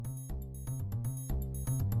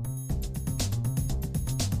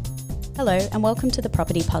Hello and welcome to The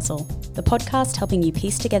Property Puzzle, the podcast helping you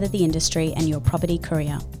piece together the industry and your property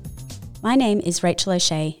career. My name is Rachel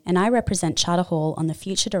O'Shea and I represent Charter Hall on the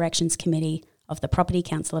Future Directions Committee of the Property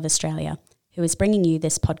Council of Australia, who is bringing you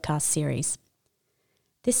this podcast series.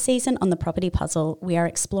 This season on The Property Puzzle, we are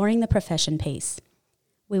exploring the profession piece.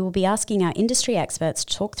 We will be asking our industry experts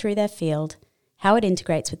to talk through their field, how it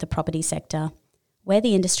integrates with the property sector, where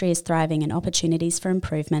the industry is thriving and opportunities for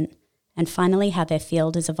improvement, and finally how their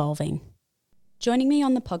field is evolving. Joining me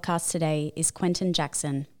on the podcast today is Quentin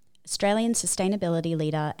Jackson, Australian Sustainability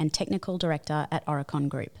Leader and Technical Director at Aurecon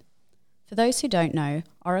Group. For those who don't know,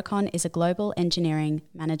 Aurecon is a global engineering,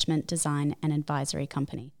 management, design and advisory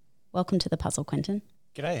company. Welcome to the puzzle, Quentin.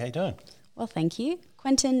 G'day, how you doing? Well, thank you.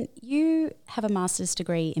 Quentin, you have a master's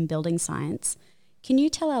degree in building science. Can you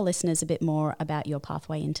tell our listeners a bit more about your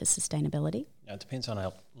pathway into sustainability? It depends on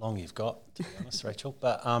how long you've got, to be honest, Rachel.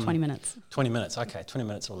 But 20 minutes. 20 minutes, okay, 20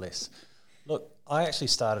 minutes or less. Look, I actually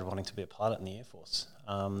started wanting to be a pilot in the Air Force,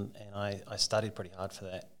 and I studied pretty hard for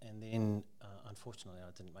that. And then, unfortunately,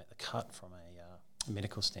 I didn't make the cut from a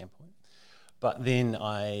medical standpoint. But then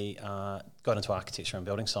I got into architecture and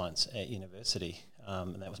building science at university,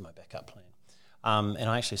 and that was my backup plan. And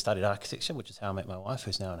I actually studied architecture, which is how I met my wife,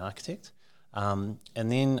 who's now an architect. And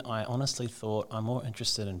then I honestly thought I'm more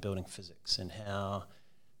interested in building physics and how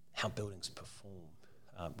buildings perform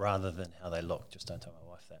rather than how they look. Just don't tell my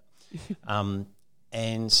wife that.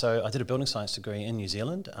 And so I did a building science degree in New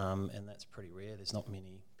Zealand, and that's pretty rare. There's not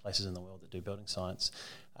many places in the world that do building science.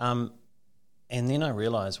 And then I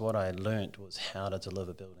realised what I learnt was how to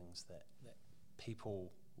deliver buildings that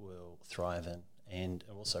people will thrive in and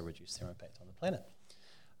also reduce their impact on the planet.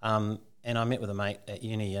 And I met with a mate at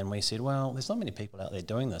uni and we said, well, there's not many people out there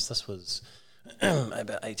doing this. This was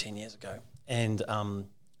about 18 years ago. And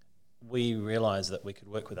we realised that we could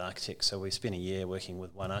work with architects. So we spent a year working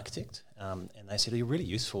with one architect and they said, you're really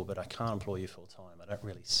useful, but I can't employ you full time. I don't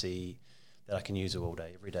really see that I can use you all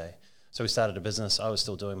day, every day. So we started a business. I was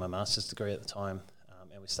still doing my master's degree at the time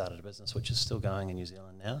and we started a business which is still going in New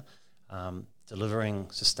Zealand now, delivering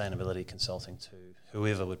sustainability consulting to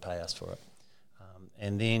whoever would pay us for it.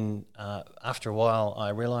 And then after a while, I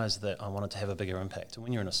realised that I wanted to have a bigger impact. And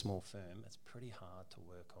when you're in a small firm, it's pretty hard to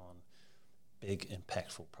work on big,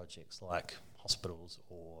 impactful projects like hospitals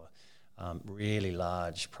or really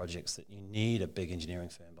large projects that you need a big engineering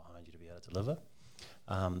firm behind you to be able to deliver.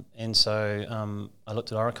 And so I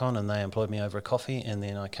looked at Aurecon and they employed me over a coffee, and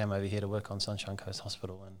then I came over here to work on Sunshine Coast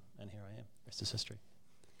Hospital, and here I am. Rest is history.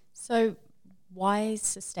 So why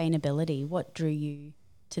sustainability? What drew you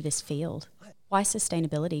to this field? Why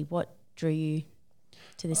sustainability? What drew you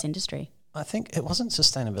to this industry? I think it wasn't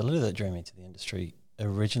sustainability that drew me to the industry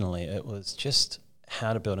originally. It was just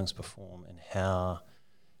how do buildings perform and how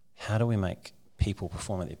do we make people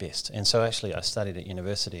perform at their best. And so actually I studied at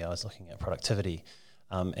university. I was looking at productivity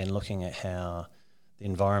and looking at how the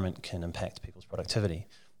environment can impact people's productivity.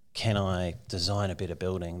 Can I design a better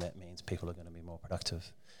building that means people are going to be more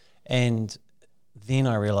productive? And then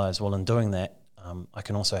I realised, well, in doing that, I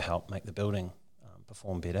can also help make the building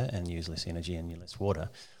perform better and use less energy and use less water.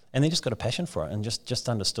 And then just got a passion for it and just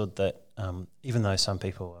understood that even though some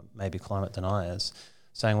people are maybe climate deniers,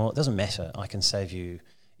 saying, well, it doesn't matter, I can save you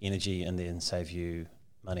energy and then save you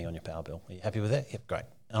money on your power bill. Are you happy with that? Yep, great.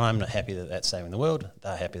 And I'm not happy that that's saving the world.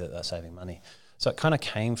 They're happy that they're saving money. So it kind of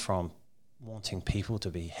came from wanting people to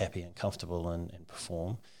be happy and comfortable and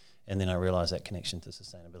perform. And then I realised that connection to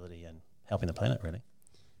sustainability and helping the planet, really.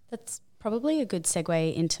 That's probably a good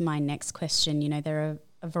segue into my next question. You know, there are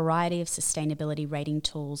a variety of sustainability rating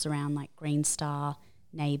tools around like Green Star,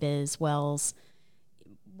 Neighbours, Wells.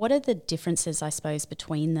 What are the differences, I suppose,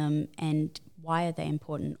 between them and why are they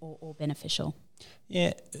important or beneficial?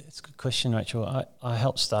 Yeah, it's a good question, Rachel. I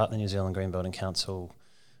helped start the New Zealand Green Building Council,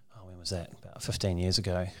 when was that? About 15 years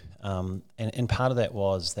ago. And part of that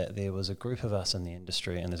was that there was a group of us in the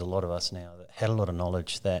industry, and there's a lot of us now, that had a lot of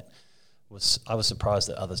knowledge that I was surprised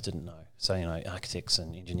that others didn't know. So, architects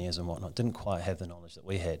and engineers and whatnot didn't quite have the knowledge that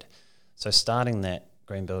we had. So starting that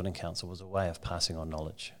Green Building Council was a way of passing on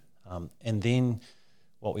knowledge. And then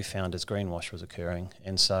what we found is greenwash was occurring.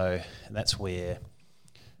 And so that's where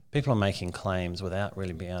people are making claims without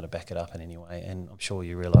really being able to back it up in any way. And I'm sure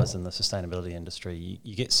you realise in the sustainability industry,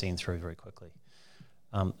 you get seen through very quickly.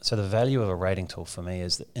 So the value of a rating tool for me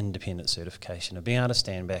is the independent certification of being able to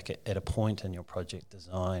stand back at a point in your project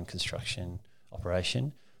design, construction,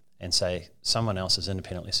 operation and say someone else is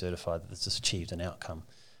independently certified that this has achieved an outcome.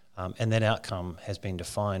 And that outcome has been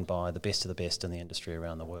defined by the best of the best in the industry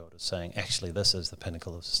around the world as saying, actually, this is the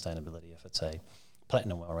pinnacle of sustainability if it's a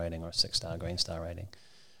Platinum WELL rating or a 6-star Green Star rating.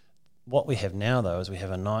 what we have now, though, is we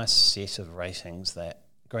have a nice set of ratings that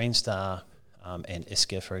Green Star and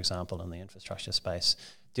ISCA, for example, in the infrastructure space,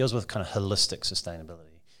 deals with kind of holistic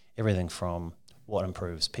sustainability. Everything from what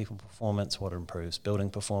improves people performance, what improves building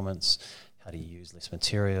performance, how do you use less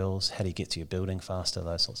materials, how do you get to your building faster,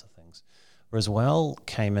 those sorts of things. Whereas Well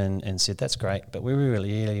came in and said, that's great, but we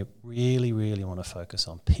really, really, really want to focus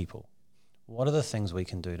on people. What are the things we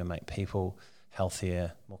can do to make people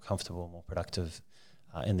healthier, more comfortable, more productive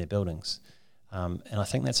in their buildings? And I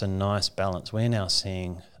think that's a nice balance. We're now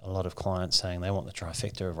seeing a lot of clients saying they want the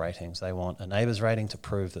trifecta of ratings. They want a neighbours rating to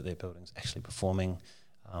prove that their building's actually performing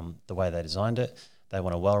the way they designed it. They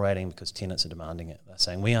want a well rating because tenants are demanding it. They're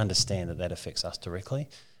saying we understand that affects us directly,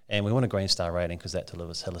 and we want a Green Star rating because that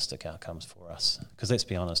delivers holistic outcomes for us. Because let's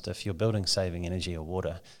be honest, if your building's saving energy or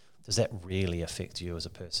water, does that really affect you as a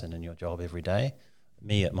person in your job every day?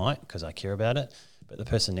 Me, it might, because I care about it, but the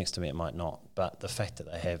person next to me, it might not. But the fact that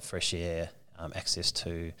they have fresh air, access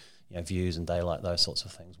to views and daylight, those sorts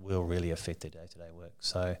of things will really affect their day-to-day work.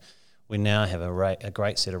 So we now have a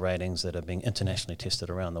great set of ratings that are being internationally tested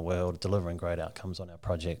around the world, delivering great outcomes on our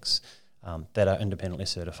projects that are independently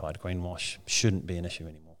certified. Greenwash shouldn't be an issue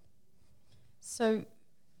anymore. So,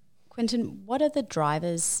 Quentin, what are the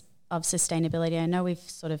drivers of sustainability? I know we've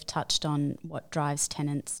sort of touched on what drives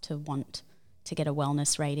tenants to want to get a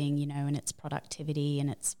wellness rating, and its productivity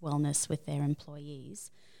and its wellness with their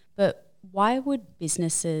employees. But why would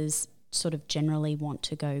businesses sort of generally want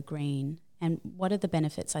to go green? And what are the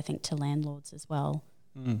benefits, I think, to landlords as well?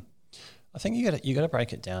 I think you got to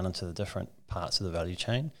break it down into the different parts of the value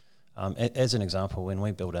chain. As an example, when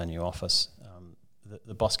we built our new office,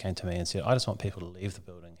 the boss came to me and said, I just want people to leave the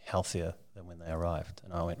building healthier than when they arrived.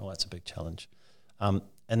 And I went, well, that's a big challenge. And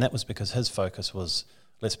that was because his focus was,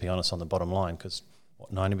 let's be honest, on the bottom line, because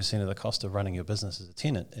 90% of the cost of running your business as a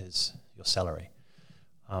tenant is your salary.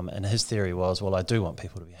 And his theory was, well, I do want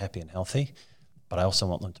people to be happy and healthy, but I also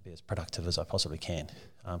want them to be as productive as I possibly can,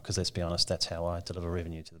 because let's be honest, that's how I deliver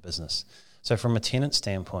revenue to the business. So from a tenant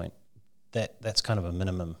standpoint, that's kind of a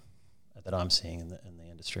minimum that I'm seeing in the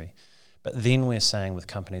industry. But then we're saying with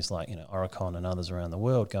companies like Aurecon and others around the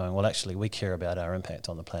world going, well, actually, we care about our impact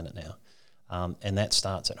on the planet now. And that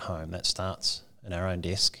starts at home. That starts in our own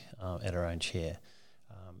desk, at our own chair.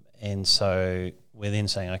 And so we're then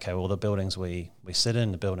saying, okay, well, the buildings we sit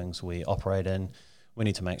in, the buildings we operate in, we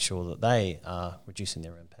need to make sure that they are reducing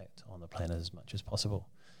their impact on the planet as much as possible.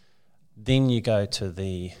 Then you go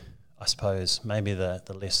to I suppose, maybe the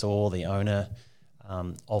lessor, the owner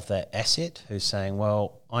of that asset, who's saying,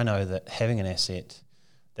 well, I know that having an asset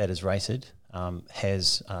that is rated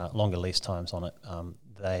has longer lease times on it.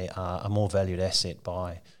 They are a more valued asset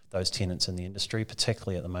by those tenants in the industry,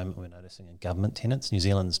 particularly at the moment we're noticing in government tenants. New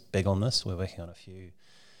Zealand's big on this. We're working on a few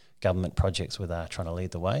government projects where they're trying to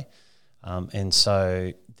lead the way. And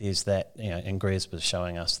so there's that, and GRESB is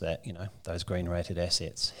showing us that, those green rated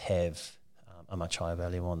assets have a much higher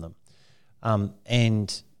value on them.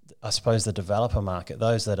 And I suppose the developer market,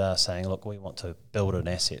 those that are saying, look, we want to build an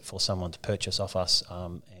asset for someone to purchase off us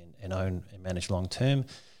and own and manage long term,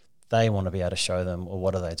 they want to be able to show them, well,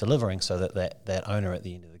 what are they delivering, so that owner at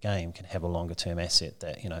the end of the game can have a longer term asset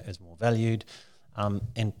that is more valued.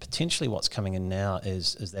 And potentially what's coming in now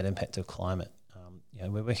is that impact of climate.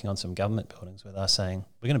 We're working on some government buildings where they're saying,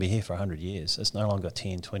 we're going to be here for 100 years. It's no longer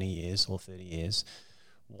 10, 20 years or 30 years.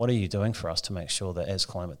 What are you doing for us to make sure that as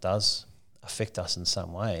climate does affect us in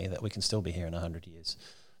some way, that we can still be here in 100 years?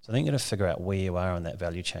 So I think you've got to figure out where you are on that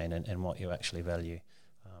value chain and what you actually value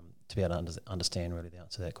to be able to understand really the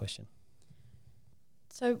answer to that question.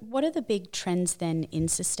 So what are the big trends then in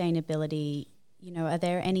sustainability? Are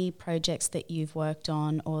there any projects that you've worked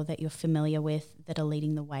on or that you're familiar with that are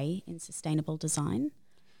leading the way in sustainable design?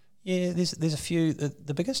 Yeah, there's a few.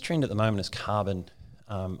 The biggest trend at the moment is carbon,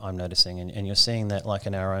 I'm noticing, and you're seeing that like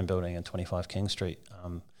in our own building in 25 King Street,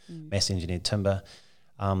 mass engineered timber.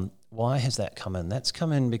 Why has that come in? That's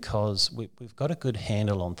come in because we've got a good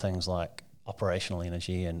handle on things like operational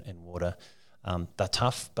energy and water. They're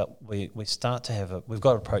tough, but we start to we've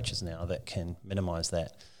got approaches now that can minimise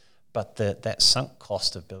that. But that sunk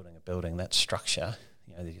cost of building a building, that structure,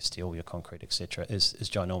 your steel, your concrete, etc., is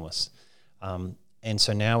ginormous. And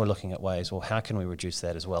so now we're looking at ways, well, how can we reduce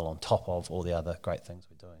that as well on top of all the other great things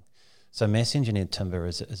we're doing? So mass engineered timber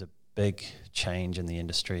is a big change in the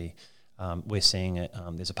industry. We're seeing it.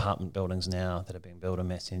 There's apartment buildings now that are being built in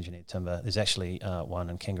mass engineered timber. There's actually one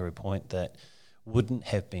in Kangaroo Point that wouldn't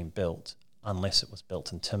have been built unless it was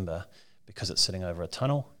built in timber because it's sitting over a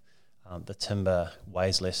tunnel. The timber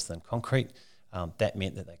weighs less than concrete. That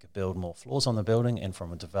meant that they could build more floors on the building, and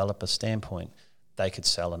from a developer standpoint, they could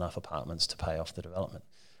sell enough apartments to pay off the development.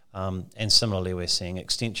 And similarly, we're seeing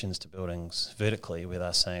extensions to buildings vertically where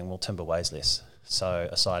they're saying, well, timber weighs less. So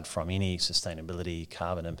aside from any sustainability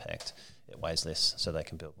carbon impact, it weighs less, so they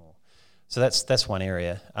can build more. So that's one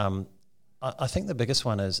area. I think the biggest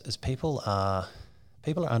one is people are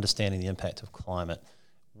understanding the impact of climate,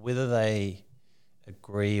 whether they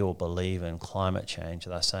agree or believe in climate change.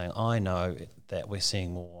 They're saying, I know that we're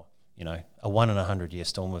seeing more. A 1 in 100 year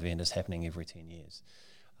storm event is happening every 10 years.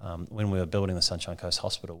 When we were building the Sunshine Coast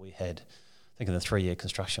Hospital, we had, I think in the 3-year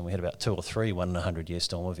construction, we had about 2 or 3 1 in 100 year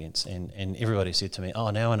storm events. And everybody said to me, oh,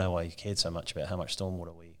 now I know why you cared so much about how much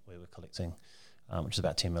stormwater we were collecting, which is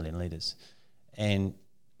about 10 million litres. And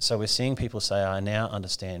so we're seeing people say, I now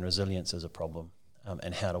understand resilience is a problem,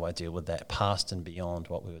 and how do I deal with that past and beyond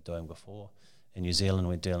what we were doing before. In New Zealand,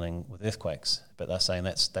 we're dealing with earthquakes, but they're saying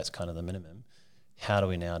that's kind of the minimum. How do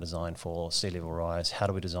we now design for sea level rise? How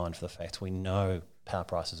do we design for the fact we know power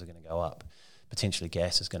prices are going to go up? Potentially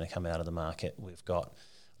gas is going to come out of the market. We've got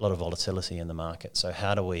a lot of volatility in the market. So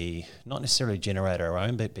how do we not necessarily generate our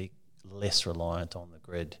own, but be less reliant on the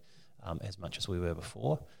grid as much as we were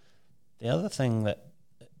before? The other thing that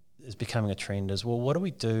is becoming a trend is, well, what do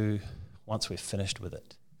we do once we're finished with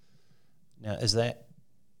it? Now, is that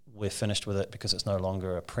we're finished with it because it's no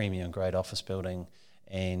longer a premium grade office building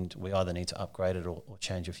and we either need to upgrade it or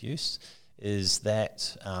change of use? Is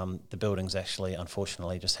that the building's actually,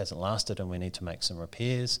 unfortunately, just hasn't lasted and we need to make some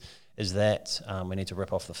repairs? Is that we need to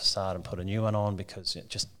rip off the facade and put a new one on because it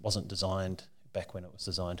just wasn't designed back when it was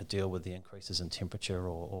designed to deal with the increases in temperature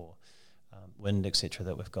or wind, etc.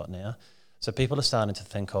 that we've got now? So people are starting to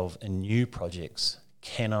think of, in new projects,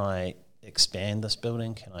 can I expand this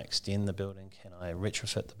building? Can I extend the building? Can I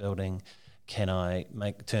retrofit the building? Can I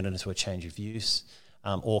turn it into a change of use?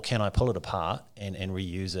 Or can I pull it apart and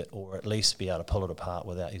reuse it, or at least be able to pull it apart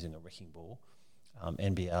without using a wrecking ball,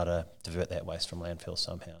 and be able to divert that waste from landfill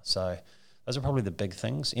somehow? So those are probably the big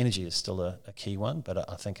things. Energy is still a key one, but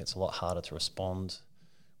I think it's a lot harder to respond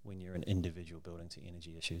when you're an individual building to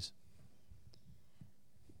energy issues.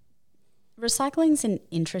 Recycling's an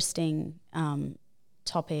interesting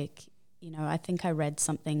topic. I think I read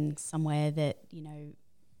something somewhere that,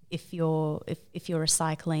 if you're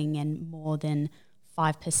recycling and more than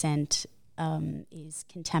 5% is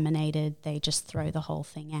contaminated, they just throw the whole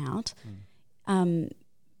thing out. And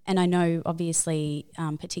I know, obviously,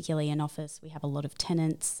 particularly in office, we have a lot of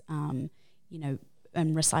tenants, and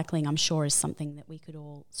recycling, I'm sure, is something that we could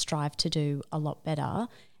all strive to do a lot better.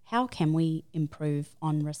 How can we improve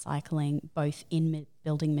on recycling, both in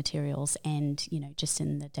building materials and, just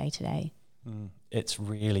in the day-to-day? It's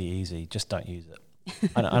really easy. Just don't use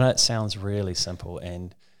it. I know it sounds really simple,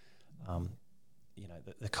 and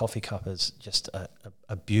the coffee cup is just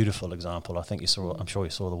a beautiful example. I'm sure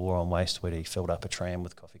you saw the War on Waste, where he filled up a tram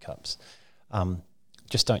with coffee cups.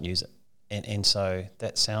 Just don't use it. And so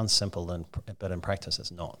that sounds simple, but in practice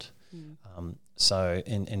it's not. So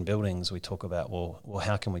in buildings we talk about, well,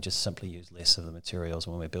 how can we just simply use less of the materials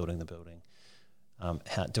when we're building the building?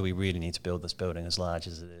 How do we really need to build this building as large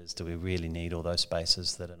as it is? Do we really need all those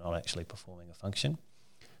spaces that are not actually performing a function?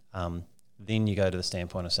 Then you go to the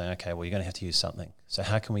standpoint of saying, okay, well, you're going to have to use something. So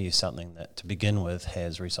how can we use something that, to begin with,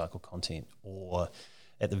 has recycled content, or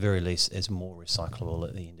at the very least is more recyclable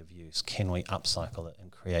at the end of use? Can we upcycle it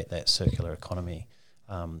and create that circular economy,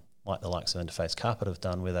 like the likes of Interface Carpet have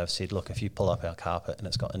done, where they've said, look, if you pull up our carpet and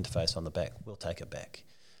it's got Interface on the back, we'll take it back.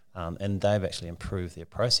 And they've actually improved their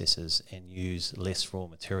processes and use less raw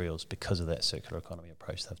materials because of that circular economy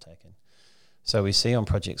approach they've taken. So we see on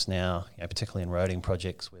projects now, particularly in roading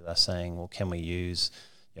projects, where they're saying, well, can we use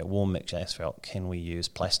warm mix asphalt? Can we use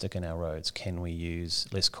plastic in our roads? Can we use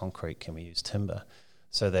less concrete? Can we use timber?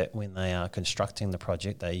 So that when they are constructing the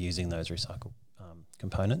project, they're using those recycled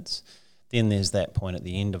components. Then there's that point at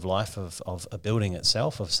the end of life of a building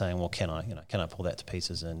itself of saying, well, can I pull that to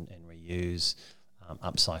pieces and reuse,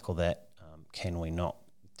 upcycle that? Can we not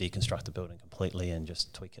deconstruct the building completely and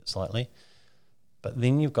just tweak it slightly? But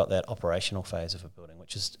then you've got that operational phase of a building,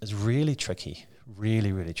 which is really tricky,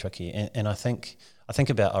 really, really tricky. And I think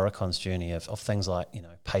about Aurecon's journey of things like,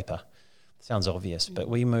 paper. It sounds obvious, but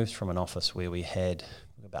we moved from an office where we had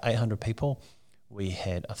about 800 people. We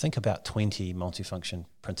had, I think, about 20 multifunction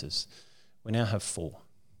printers. We now have 4,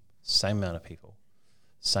 same amount of people,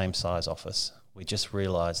 same size office. We just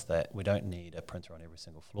realised that we don't need a printer on every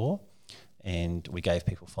single floor, and we gave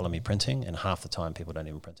people follow me printing, and half the time people don't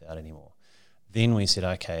even print out anymore. Then we said,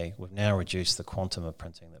 okay, we've now reduced the quantum of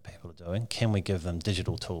printing that people are doing. Can we give them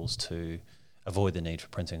digital tools to avoid the need for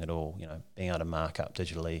printing at all? Being able to mark up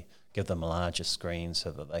digitally, give them a larger screen so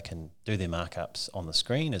that they can do their markups on the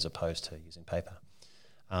screen as opposed to using paper.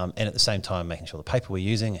 and at the same time making sure the paper we're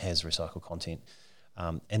using has recycled content,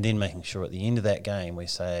 and then making sure at the end of that game we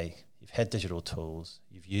say, you've had digital tools,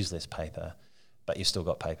 you've used less paper, but you've still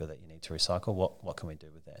got paper that you need to recycle. What can we do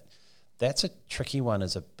with that? That's a tricky one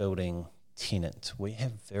as a building tenant. We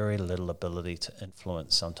have very little ability to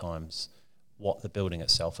influence sometimes what the building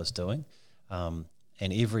itself is doing. And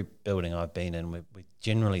every building I've been in, we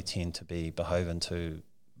generally tend to be beholden to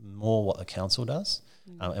more what the council does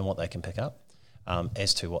and what they can pick up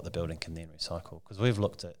as to what the building can then recycle. Because we've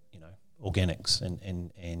looked at, organics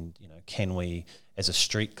and can we as a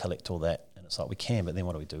street collect all that? And it's like we can, but then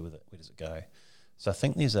what do we do with it? Where does it go? So I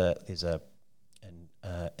think in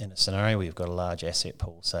a scenario where you've got a large asset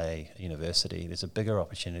pool, say a university, there's a bigger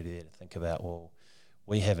opportunity there to think about, well,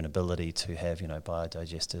 we have an ability to have,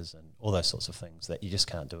 biodigesters and all those sorts of things that you just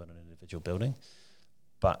can't do in an individual building.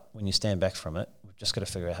 But when you stand back from it, we've just got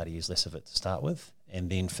to figure out how to use less of it to start with,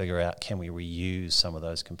 and then figure out, can we reuse some of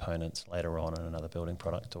those components later on in another building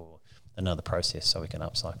product or another process so we can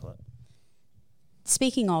upcycle it.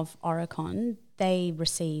 Speaking of Aurecon, they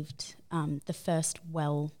received the first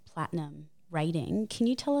WELL Platinum rating. Can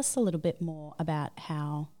you tell us a little bit more about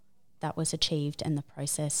how that was achieved and the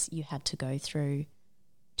process you had to go through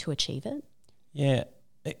to achieve it? Yeah,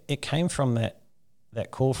 it came from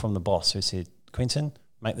that call from the boss who said, Quentin,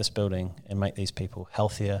 make this building and make these people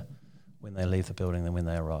healthier when they leave the building than when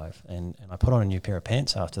they arrive. And I put on a new pair of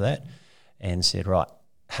pants after that and said, right,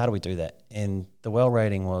 how do we do that? And the WELL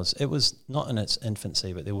rating it was not in its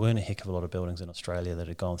infancy, but there weren't a heck of a lot of buildings in Australia that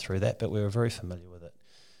had gone through that, but we were very familiar with it.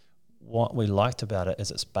 What we liked about it is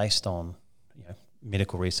it's based on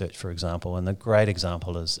medical research, for example, and the great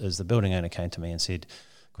example is the building owner came to me and said,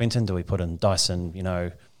 Quentin, do we put in Dyson,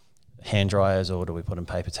 hand dryers, or do we put in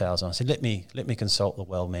paper towels? And I said, let me consult the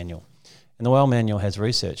WELL manual. And the WELL manual has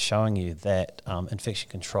research showing you that infection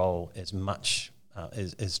control is much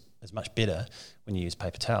better when you use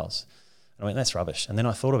paper towels. And I went, that's rubbish. And then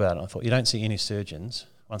I thought about it, and I thought, you don't see any surgeons,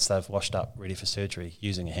 once they've washed up, ready for surgery,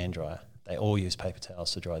 using a hand dryer. They all use paper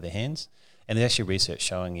towels to dry their hands. And there's actually research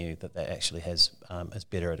showing you that actually is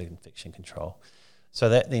better at infection control. So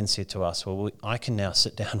that then said to us, well, I can now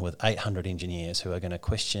sit down with 800 engineers who are going to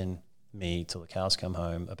question me till the cows come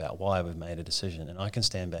home about why we've made a decision. And I can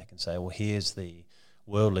stand back and say, well, here's the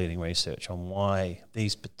world-leading research on why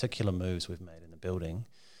these particular moves we've made in the building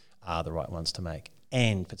are the right ones to make.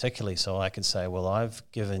 And particularly so I can say, well, I've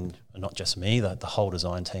given, not just me, the whole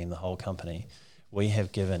design team, the whole company, we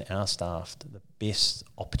have given our staff the best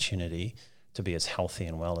opportunity to be as healthy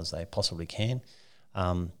and well as they possibly can,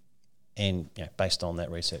 and based on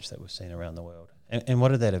that research that we've seen around the world. And what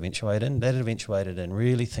did that eventuate in? That eventuated in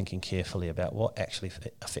really thinking carefully about what actually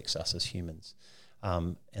affects us as humans.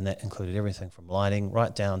 And that included everything from lighting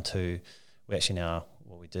right down to, we actually now,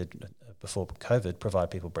 what we did before COVID,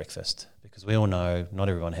 provide people breakfast, because we all know not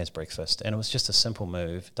everyone has breakfast. And it was just a simple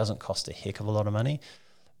move. It doesn't cost a heck of a lot of money.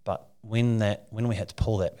 But when we had to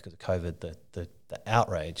pull that because of COVID, the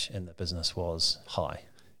outrage in the business was high.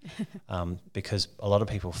 Because a lot of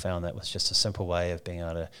people found that was just a simple way of being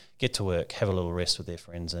able to get to work, have a little rest with their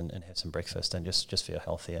friends and have some breakfast and just feel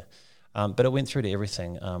healthier. But it went through to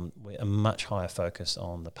everything. A much higher focus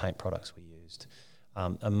on the paint products we used,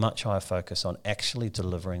 a much higher focus on actually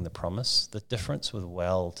delivering the promise. The difference with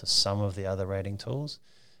WELL to some of the other rating tools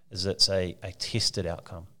is it's a tested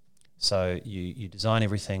outcome. So you design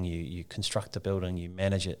everything, you construct the building, you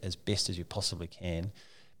manage it as best as you possibly can,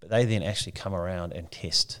 but they then actually come around and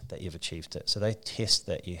test that you've achieved it. So they test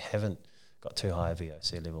that you haven't got too high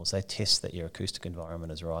VOC levels. They test that your acoustic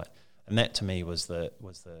environment is right. And that to me was the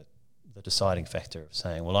deciding factor of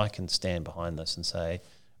saying, well, I can stand behind this and say,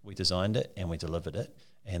 we designed it and we delivered it,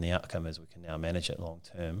 and the outcome is we can now manage it long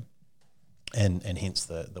term. And hence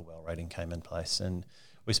the WELL rating came in place. And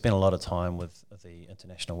we spent a lot of time with the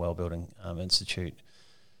International Well Building Institute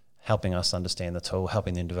helping us understand the tool,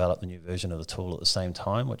 helping them develop the new version of the tool at the same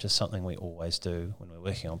time, which is something we always do when we're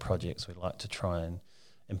working on projects. We like to try and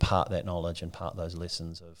impart that knowledge, impart those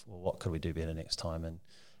lessons of, well, what could we do better next time? And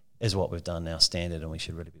is what we've done now standard, and we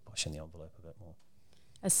should really be pushing the envelope a bit more.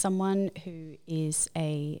 As someone who is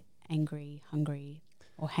a angry, hungry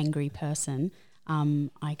or hangry person,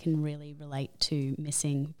 I can really relate to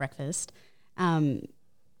missing breakfast.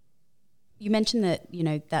 You mentioned that,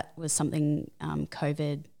 that was something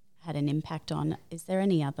COVID had an impact on. Is there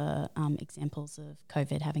any other examples of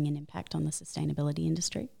COVID having an impact on the sustainability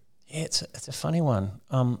industry? Yeah, it's a funny one.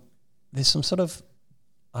 There's some sort of,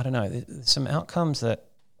 there's some outcomes that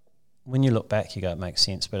when you look back, you go, it makes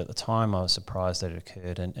sense. But at the time, I was surprised that it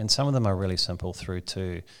occurred. And some of them are really simple through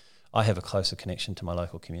to, I have a closer connection to my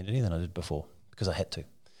local community than I did before because I had to.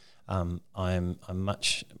 I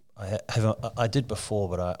did before,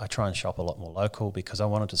 but I try and shop a lot more local because I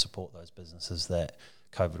wanted to support those businesses that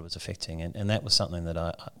COVID was affecting, and that was something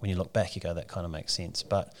that when you look back, you go, that kind of makes sense.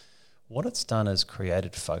 But what it's done is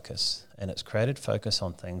created focus, and it's created focus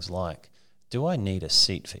on things like, do I need a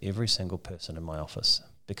seat for every single person in my office?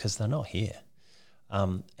 Because they're not here.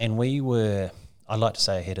 And we were, I'd like to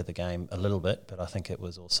say, ahead of the game a little bit, but I think it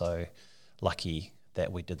was also lucky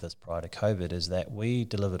that we did this prior to COVID, is that we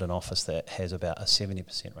delivered an office that has about a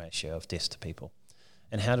 70% ratio of desks to people.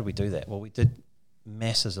 And how did we do that? Well, we did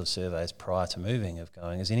masses of surveys prior to moving of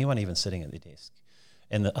going, is anyone even sitting at their desk?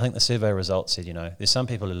 And I think the survey results said, there's some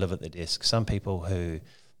people who live at their desk, some people who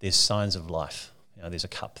there's signs of life, there's a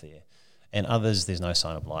cup there, and others there's no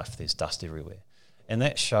sign of life, there's dust everywhere. And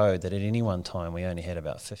that showed that at any one time we only had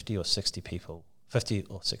about 50 or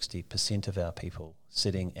 60% of our people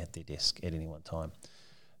sitting at their desk at any one time.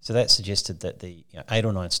 So that suggested that the 8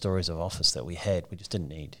 or 9 stories of office that we had, we just didn't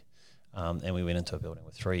need. And we went into a building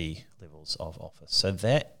with 3 levels of office. So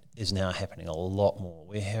that is now happening a lot more.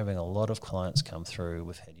 We're having a lot of clients come through.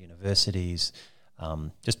 We've had universities,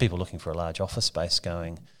 just people looking for a large office space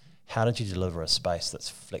going, how did you deliver a space that's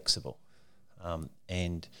flexible?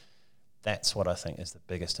 And that's what I think is the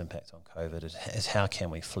biggest impact on COVID is how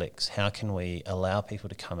can we flex? How can we allow people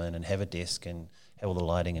to come in and have a desk and have all the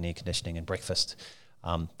lighting and air conditioning and breakfast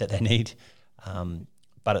that they need,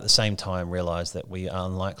 but at the same time realise that we are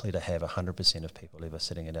unlikely to have 100% of people ever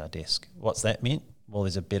sitting at our desk. What's that meant? Well,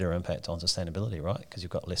 there's a better impact on sustainability, right? Because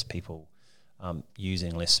you've got less people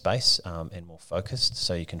using less space and more focused,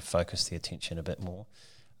 so you can focus the attention a bit more.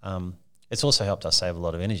 It's also helped us save a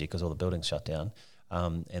lot of energy because all the buildings shut down.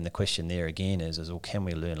 And the question there again is well, can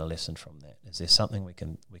we learn a lesson from that? Is there something we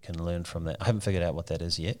can learn from that? I haven't figured out what that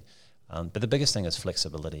is yet. But the biggest thing is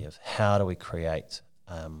flexibility of how do we create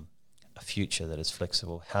a future that is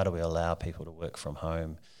flexible? How do we allow people to work from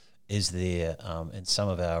home? Is there, in some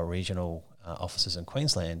of our regional offices in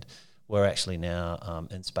Queensland, we're actually now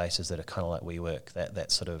in spaces that are kind of like WeWork,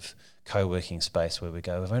 that sort of co-working space where we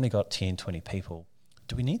go, we've only got 10, 20 people.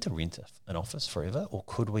 Do we need to rent an office forever, or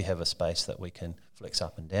could we have a space that we can flex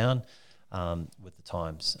up and down with the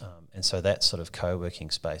times? And so that sort of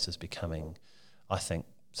co-working space is becoming, I think,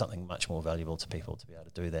 something much more valuable to people to be able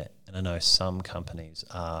to do that. And I know some companies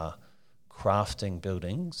are crafting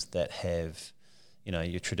buildings that have,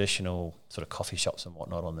 your traditional sort of coffee shops and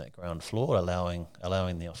whatnot on that ground floor, allowing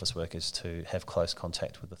the office workers to have close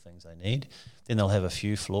contact with the things they need. Then they'll have a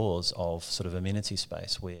few floors of sort of amenity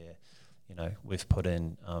space where, we've put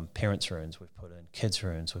in parents' rooms, we've put in kids'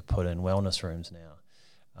 rooms, we've put in wellness rooms now.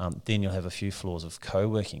 Then you'll have a few floors of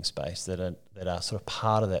co-working space that are sort of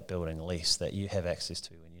part of that building lease that you have access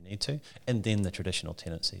to when you need to, and then the traditional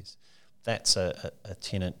tenancies. That's a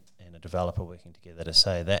tenant and a developer working together to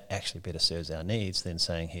say that actually better serves our needs than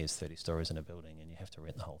saying here's 30 stories in a building and you have to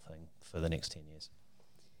rent the whole thing for the next 10 years.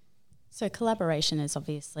 So collaboration is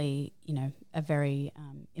obviously, a very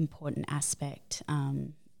important aspect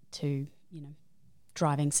to,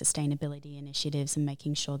 driving sustainability initiatives and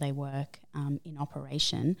making sure they work in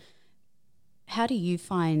operation. How do you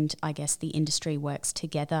find, I guess, the industry works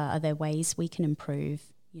together? Are there ways we can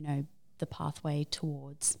improve, the pathway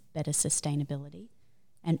towards better sustainability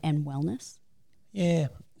and wellness? Yeah,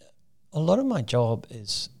 a lot of my job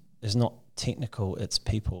is not technical, it's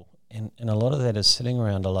people. And a lot of that is sitting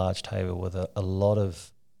around a large table with a lot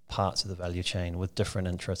of parts of the value chain with different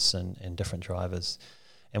interests and different drivers.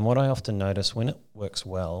 And what I often notice when it works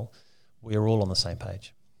well, we're all on the same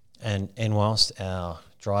page. And whilst our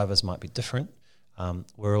drivers might be different,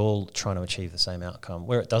 we're all trying to achieve the same outcome.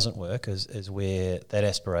 Where it doesn't work is where that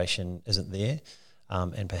aspiration isn't there,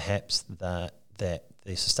 and perhaps that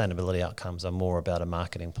the sustainability outcomes are more about a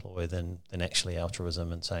marketing ploy than actually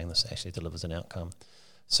altruism and saying this actually delivers an outcome.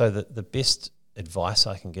 So the best advice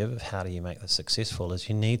I can give of how do you make this successful is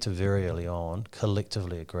you need to very early on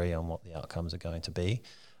collectively agree on what the outcomes are going to be,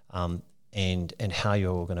 and how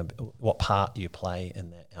you're going to, what part you play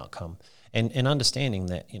in that outcome, and understanding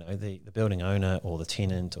that the building owner or the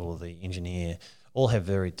tenant or the engineer all have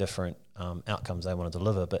very different outcomes they want to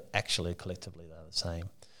deliver, but actually collectively they're the same.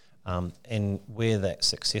 And where that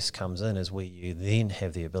success comes in is where you then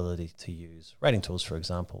have the ability to use rating tools, for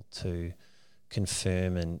example, to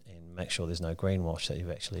confirm and make sure there's no greenwash that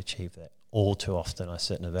you've actually achieved that. All too often I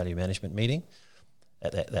sit in a value management meeting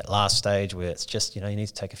at that last stage where it's just, you need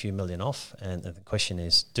to take a few million off, and the question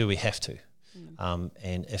is, do we have to?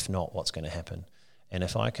 And if not, what's going to happen? And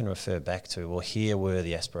if I can refer back to, well, here were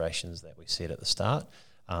the aspirations that we set at the start,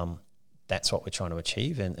 that's what we're trying to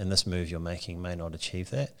achieve, and this move you're making may not achieve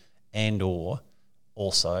that, and or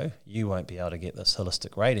also you won't be able to get this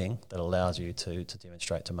holistic rating that allows you to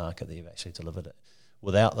demonstrate to market that you've actually delivered it.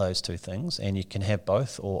 Without those two things, and you can have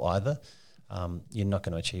both or either, you're not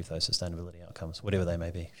going to achieve those sustainability outcomes, whatever they may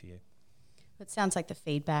be for you. It sounds like the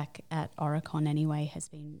feedback at Aurecon anyway has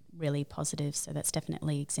been really positive, so that's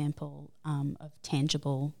definitely an example of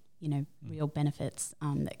tangible, real benefits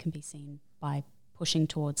that can be seen by pushing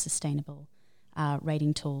towards sustainable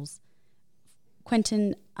rating tools.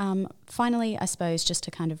 Quentin, finally, I suppose, just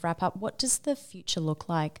to kind of wrap up, what does the future look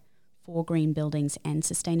like for green buildings and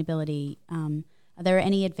sustainability? Are there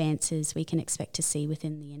any advances we can expect to see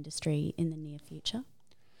within the industry in the near future?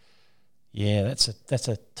 Yeah, that's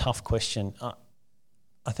a tough question.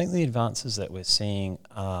 I think the advances that we're seeing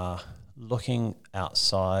are looking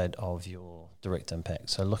outside of your direct impact,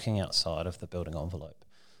 so looking outside of the building envelope.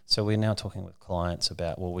 So we're now talking with clients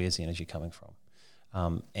about, well, where's the energy coming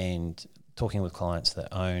from? And talking with clients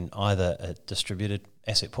that own either a distributed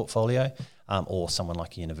asset portfolio or someone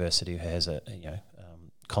like a university who has a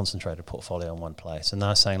concentrated portfolio in one place. And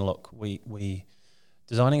they're saying, look, we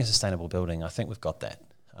designing a sustainable building, I think we've got that.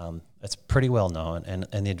 It's pretty well known,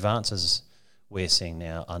 and the advances we're seeing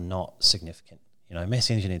now are not significant. Mass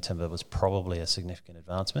engineered timber was probably a significant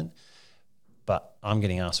advancement, but I'm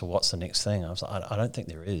getting asked, well, what's the next thing? I was like, I don't think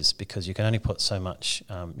there is, because you can only put so much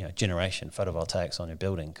generation photovoltaics on your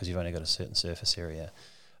building because you've only got a certain surface area.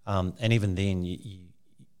 And even then,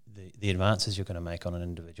 the advances you're going to make on an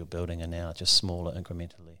individual building are now just smaller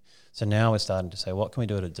incrementally. So now we're starting to say, what can we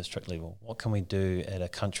do at a district level? What can we do at a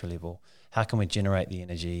country level? How can we generate the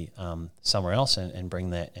energy somewhere else and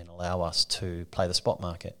bring that and allow us to play the spot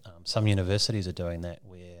market? Some universities are doing that,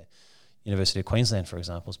 where University of Queensland, for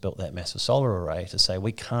example, has built that massive solar array to say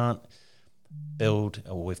we can't build,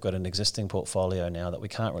 or we've got an existing portfolio now that we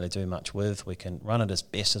can't really do much with. We can run it as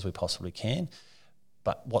best as we possibly can,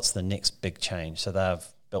 but what's the next big change? So they've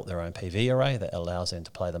built their own PV array that allows them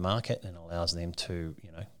to play the market and allows them to,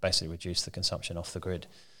 basically reduce the consumption off the grid.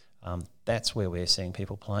 That's where we're seeing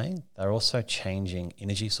people playing. They're also changing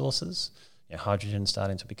energy sources. Hydrogen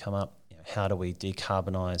starting to become up. How do we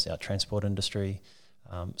decarbonise our transport industry?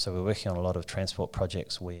 So we're working on a lot of transport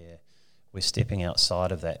projects where we're stepping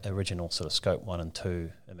outside of that original sort of scope 1 and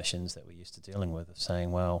 2 emissions that we're used to dealing with, of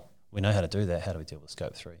saying, well, we know how to do that. How do we deal with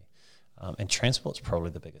scope 3? And transport's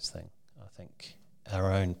probably the biggest thing. I think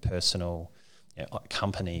our own personal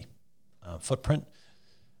company footprint,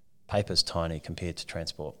 paper's tiny compared to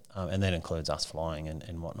transport, and that includes us flying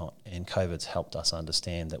and whatnot. And COVID's helped us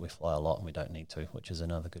understand that we fly a lot and we don't need to, which is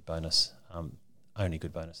another good bonus, only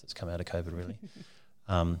good bonus that's come out of COVID, really.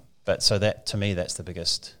 But so that, to me, that's the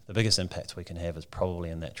biggest impact we can have is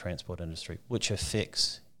probably in that transport industry, which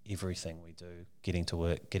affects everything we do, getting to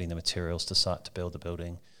work, getting the materials to site to build the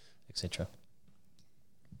building, etc.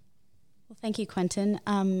 Well, thank you, Quentin.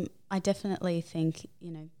 I definitely think,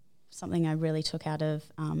 something I really took out of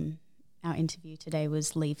our interview today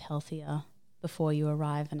was leave healthier before you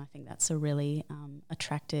arrive, and I think that's a really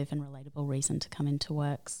attractive and relatable reason to come into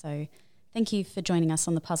work. So thank you for joining us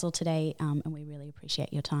on The Puzzle today, and we really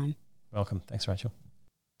appreciate your time. Welcome. Thanks, Rachel.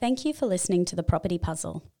 Thank you for listening to The Property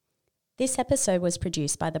Puzzle. This episode was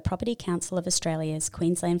produced by the Property Council of Australia's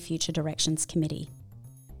Queensland Future Directions Committee.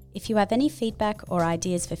 If you have any feedback or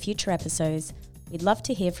ideas for future episodes, we'd love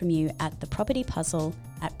to hear from you at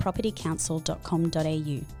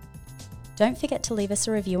thepropertypuzzle@propertycouncil.com.au. Don't forget to leave us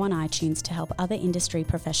a review on iTunes to help other industry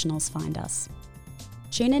professionals find us.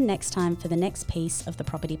 Tune in next time for the next piece of The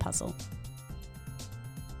Property Puzzle.